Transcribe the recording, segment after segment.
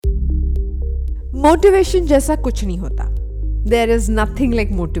Motivation जैसा कुछ नहीं होता. There is nothing like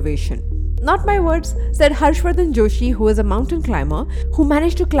motivation. Not my words, said Harshvardhan Joshi, who is a mountain climber who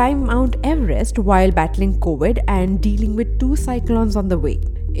managed to climb Mt Everest while battling COVID and dealing with 2 cyclones on the way.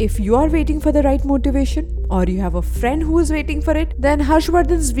 If you are waiting for the right motivation, or you have a friend who is waiting for it, then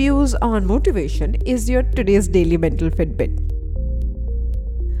Harshvardhan's views on motivation is your today's daily mental Fitbit.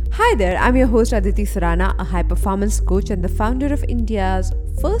 Hi there, I'm your host Aditi Surana, a high performance coach and the founder of India's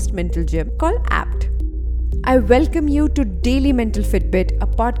first mental gym called APT. I welcome you to Daily Mental Fitbit, a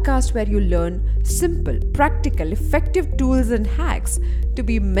podcast where you learn simple, practical, effective tools and hacks to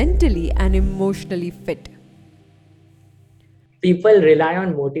be mentally and emotionally fit. People rely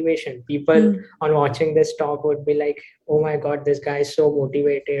on motivation. People on watching this talk would be like, oh my God, this guy is so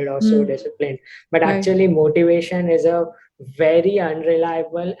motivated or so disciplined. But actually, motivation is a very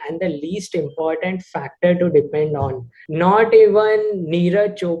unreliable and the least important factor to depend on. Not even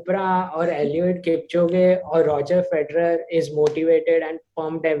Neeraj Chopra or Eliud Kipchoge or Roger Federer is motivated and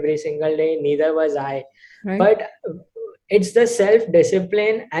pumped every single day. Neither was I. Right. But it's the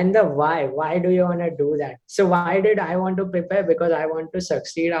self-discipline and the why. Why do you want to do that? So why did I want to prepare? Because I want to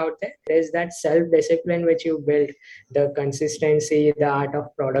succeed out there. There's that self-discipline which you build, the consistency, the art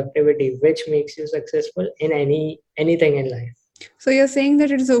of productivity, which makes you successful in anything in life. So you're saying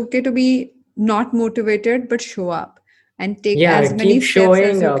that it is okay to be not motivated, but show up and take as many keep steps showing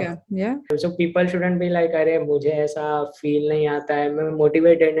as you up. can. Yeah. So people shouldn't be like, अरे मुझे ऐसा feel नहीं आता है, मैं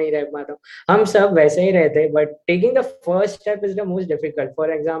motivated नहीं रह पाता हूँ. हम सब वैसे ही रहते हैं, but taking the first step is the most difficult.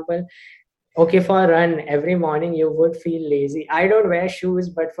 For example, okay, for a run every morning you would feel lazy. I don't wear shoes,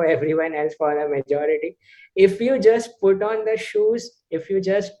 but for everyone else, for a majority, if you just put on the shoes, if you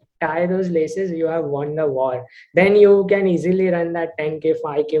just tie those laces, you have won the war. Then you can easily run that 10K,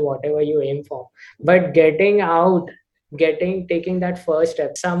 5K, whatever you aim for. But getting out, taking that first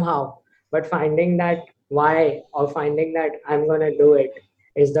step somehow, but finding that why or finding that I'm gonna do it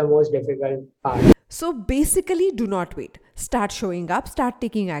is the most difficult part. So basically, do not wait. Start showing up, start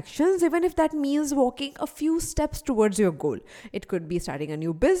taking actions, even if that means walking a few steps towards your goal. It could be starting a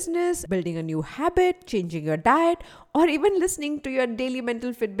new business, building a new habit, changing your diet, or even listening to your daily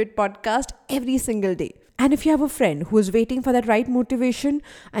mental Fitbit podcast every single day. And if you have a friend who is waiting for that right motivation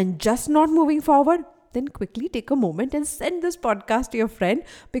and just not moving forward, then quickly take a moment and send this podcast to your friend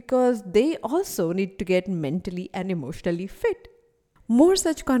because they also need to get mentally and emotionally fit. More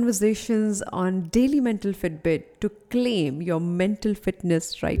such conversations on Daily Mental Fitbit to claim your mental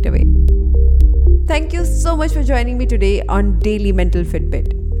fitness right away. Thank you so much for joining me today on Daily Mental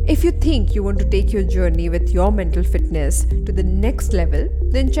Fitbit. If you think you want to take your journey with your mental fitness to the next level,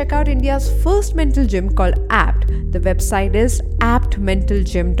 then check out India's first mental gym called APT. The website is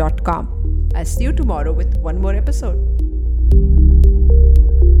aptmentalgym.com. I'll see you tomorrow with one more episode.